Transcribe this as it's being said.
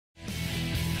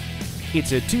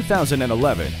It's a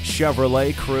 2011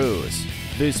 Chevrolet Cruze.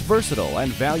 This versatile and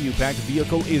value-packed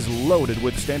vehicle is loaded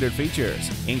with standard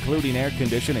features, including air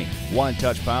conditioning,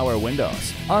 one-touch power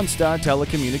windows, OnStar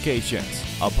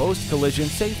telecommunications, a post-collision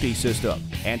safety system,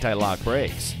 anti-lock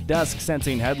brakes,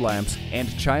 dusk-sensing headlamps,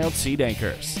 and child seat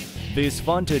anchors. This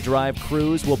fun-to-drive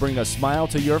Cruze will bring a smile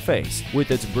to your face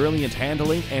with its brilliant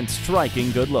handling and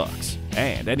striking good looks.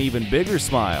 And an even bigger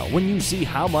smile when you see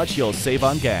how much you'll save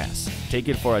on gas. Take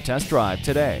it for a test drive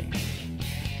today.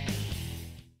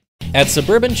 At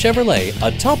Suburban Chevrolet,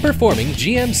 a top-performing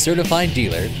GM-certified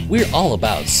dealer, we're all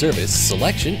about service,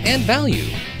 selection, and value.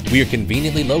 We are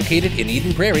conveniently located in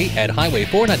Eden Prairie at Highway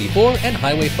 494 and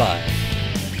Highway 5.